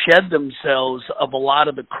they shed themselves of a lot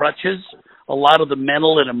of the crutches, a lot of the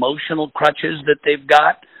mental and emotional crutches that they've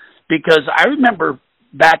got. Because I remember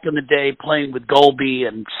back in the day playing with Golby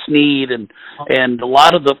and Snead and a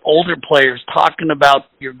lot of the older players talking about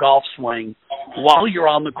your golf swing while you're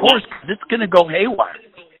on the course. It's going to go haywire.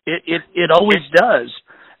 It always does.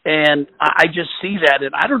 And I just see that.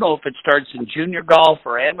 And I don't know if it starts in junior golf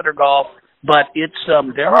or amateur golf, but it's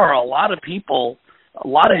there are a lot of people, a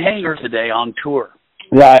lot of hangers today on tour.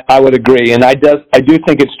 Yeah, I would agree. And I do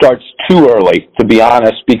think it starts too early, to be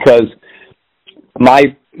honest, because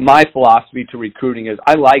my philosophy to recruiting is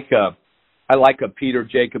I like a Peter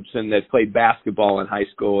Jacobson that played basketball in high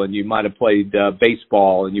school, and you might have played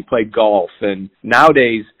baseball, and you played golf. And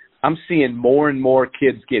nowadays, I'm seeing more and more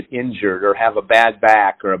kids get injured or have a bad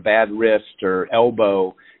back or a bad wrist or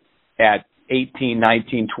elbow at 18,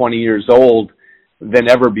 19, 20 years old than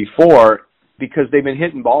ever before because they've been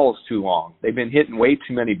hitting balls too long. They've been hitting way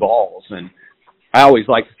too many balls. And I always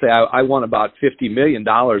like to say I won about $50 million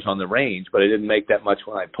on the range, but I didn't make that much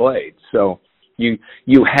when I played. So you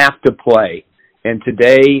have to play. And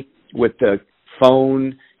today with the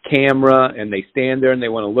phone camera and they stand there and they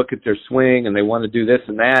want to look at their swing and they want to do this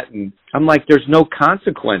and that, and I'm like, there's no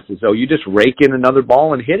consequences though. You just rake in another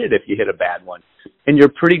ball and hit it if you hit a bad one. And you're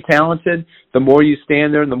pretty talented. The more you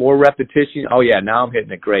stand there and the more repetition, oh yeah, now I'm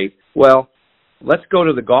hitting it great. Well, let's go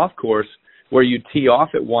to the golf course where you tee off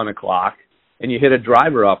at 1 o'clock and you hit a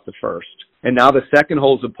driver off the first. And now the second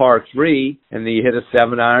hole's a par 3, and then you hit a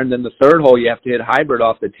 7-iron. Then the third hole, you have to hit hybrid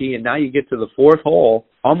off the tee. And now you get to the fourth hole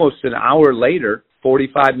almost an hour later,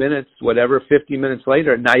 45 minutes, whatever, 50 minutes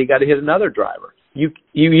later, and now you got to hit another driver. You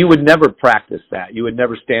would never practice that. You would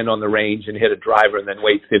never stand on the range and hit a driver and then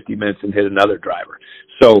wait 50 minutes and hit another driver.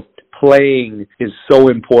 So playing is so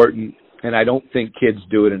important, and I don't think kids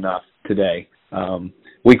do it enough today.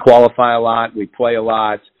 We qualify a lot. We play a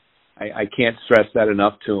lot. I can't stress that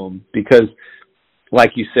enough to them because,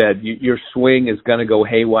 like you said, your swing is going to go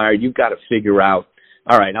haywire. You've got to figure out,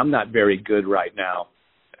 all right, I'm not very good right now.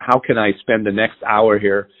 How can I spend the next hour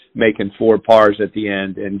here making 4 pars at the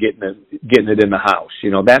end and getting it in the house? You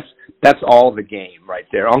know, that's all the game right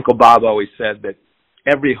there. Uncle Bob always said that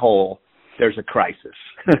every hole there's a crisis.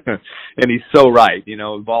 And he's so right. You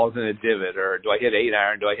know, ball's in a divot, or do I hit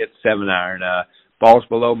 8-iron? Do I hit 7-iron? Ball's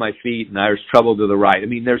below my feet and there's trouble to the right. I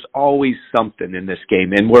mean, there's always something in this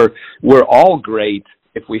game. And we're all great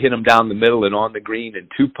if we hit them down the middle and on the green and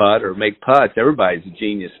 2-putt or make putts. Everybody's a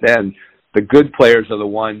genius then. The good players are the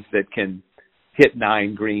ones that can hit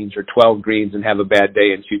 9 greens or 12 greens and have a bad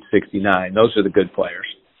day and shoot 69. Those are the good players.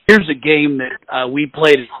 Here's a game that we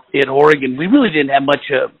played at Oregon. We really didn't have much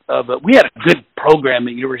of it. We had a good program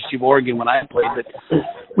at University of Oregon when I played, but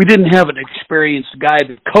we didn't have an experienced guy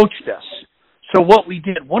that coached us. So what we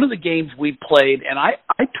did, one of the games we played, and I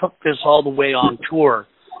took this all the way on tour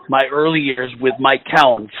my early years with Mike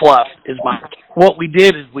Cowan. Fluff is what we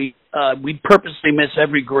did is we'd purposely miss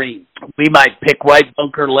every green. We might pick right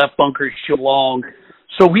bunker, left bunker, shoot long.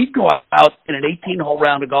 So we'd go out in an 18-hole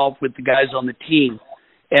round of golf with the guys on the team.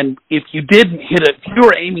 And if you didn't hit it, if you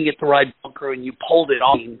were aiming at the right bunker and you pulled it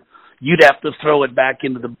on, you'd have to throw it back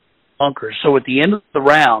into the bunker. So at the end of the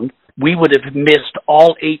round, we would have missed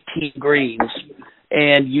all 18 greens,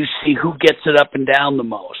 and you see who gets it up and down the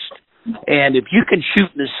most. And if you can shoot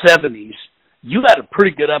in the 70s, you had a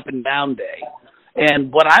pretty good up and down day.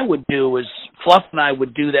 And what I would do is Fluff and I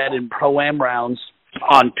would do that in Pro-Am rounds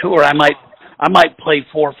on tour. I might play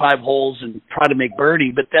 4 or 5 holes and try to make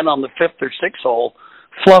birdie, but then on the 5th or 6th hole,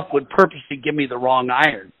 Fluff would purposely give me the wrong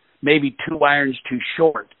iron, maybe 2 irons too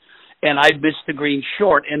short. And I'd miss the green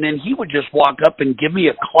short, and then he would just walk up and give me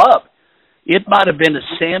a club. It might have been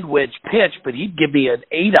a sand wedge pitch, but he'd give me an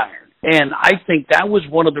 8-iron. And I think that was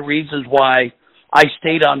one of the reasons why I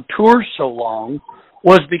stayed on tour so long,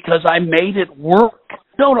 was because I made it work.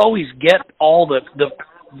 Don't always get all the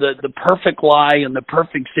perfect lie and the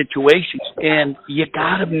perfect situations, and you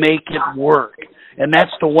got to make it work. And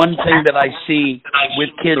that's the one thing that I see with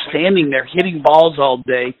kids standing there hitting balls all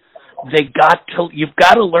day. You've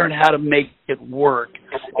got to learn how to make it work,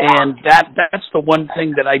 and that's the one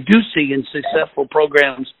thing that I do see in successful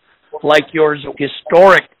programs like yours,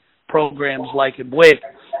 historic programs like at WIC.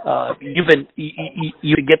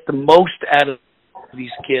 You get the most out of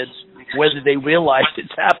these kids, whether they realize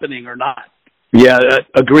it's happening or not. Yeah,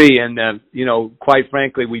 agree. And, quite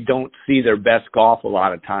frankly, we don't see their best golf a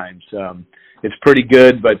lot of times. It's pretty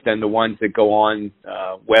good, but then the ones that go on,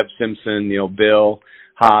 Webb Simpson, Bill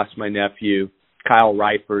Haas, my nephew, Kyle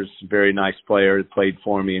Reifers, very nice player, that played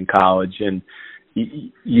for me in college. And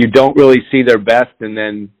you don't really see their best, and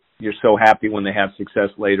then you're so happy when they have success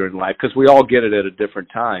later in life, because we all get it at a different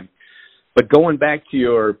time. But going back to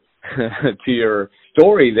your to your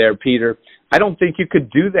story there, Peter, I don't think you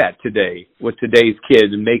could do that today with today's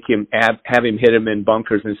kids and make him have him hit him in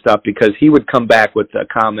bunkers and stuff, because he would come back with a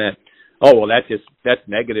comment, "Oh, well, that's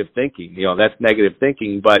negative thinking. That's negative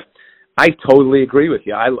thinking." But I totally agree with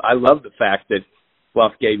you. I love the fact that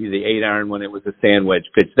Bluff gave you the 8-iron when it was a sand wedge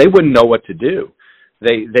pitch. They wouldn't know what to do.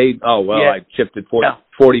 I chipped it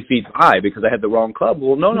 40 feet high because I had the wrong club.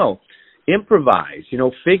 Well, no. Improvise,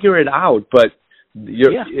 figure it out. But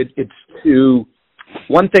it's to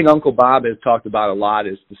one thing Uncle Bob has talked about a lot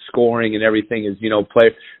is the scoring and everything is,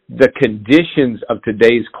 the conditions of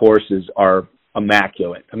today's courses are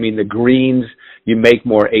immaculate. I mean, the greens, you make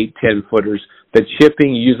more 8-10 footers. The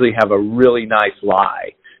chipping, you usually have a really nice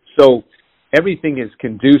lie. So everything is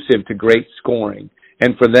conducive to great scoring.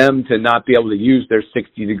 And for them to not be able to use their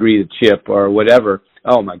 60-degree to chip or whatever,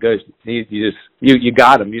 oh my goodness, you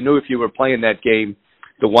got them. You knew if you were playing that game,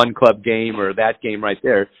 the one club game or that game right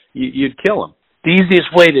there, you'd kill them. The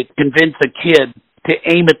easiest way to convince a kid to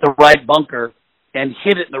aim at the right bunker and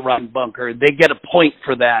hit it in the right bunker, they get a point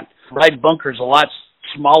for that. Right bunker's a lot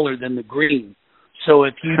smaller than the green. So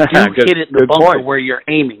if you do hit it in the bunker where you're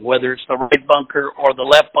aiming, whether it's the right bunker or the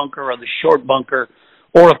left bunker or the short bunker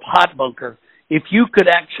or a pot bunker, if you could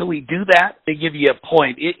actually do that, they give you a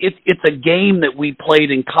point. It's a game that we played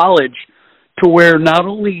in college to where not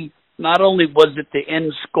only was it the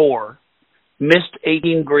end score, missed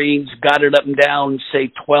 18 greens, got it up and down,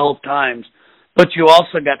 say 12 times, but you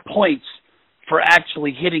also got points for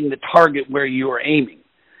actually hitting the target where you were aiming.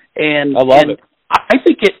 And I love it. I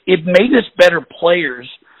think it made us better players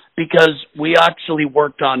because we actually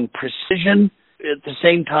worked on precision. At the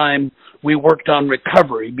same time, we worked on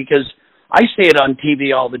recovery, because I say it on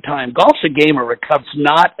TV all the time. Golf's a game of recovery. It's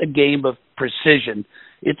not a game of precision.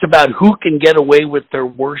 It's about who can get away with their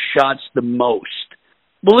worst shots the most.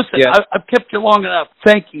 Well, listen, I've kept you long enough.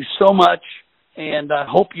 Thank you so much, and I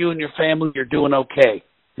hope you and your family are doing okay.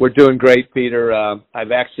 We're doing great, Peter.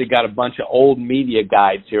 I've actually got a bunch of old media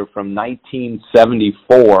guides here from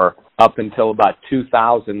 1974 up until about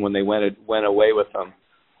 2000 when they went away with them.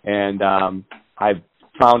 And I've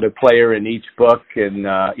found a player in each book and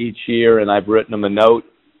each year, and I've written them a note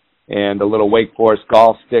and a little Wake Forest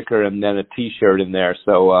golf sticker and then a T-shirt in there.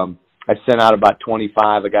 So I sent out about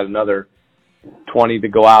 25. I got another 20 to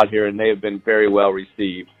go out here, and they have been very well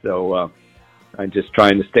received. So I'm just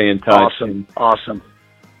trying to stay in touch. Awesome.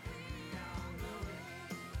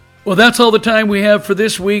 Well, that's all the time we have for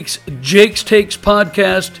this week's Jake's Takes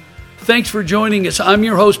podcast. Thanks for joining us. I'm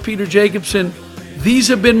your host, Peter Jacobson. These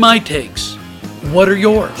have been my takes. What are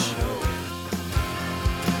yours?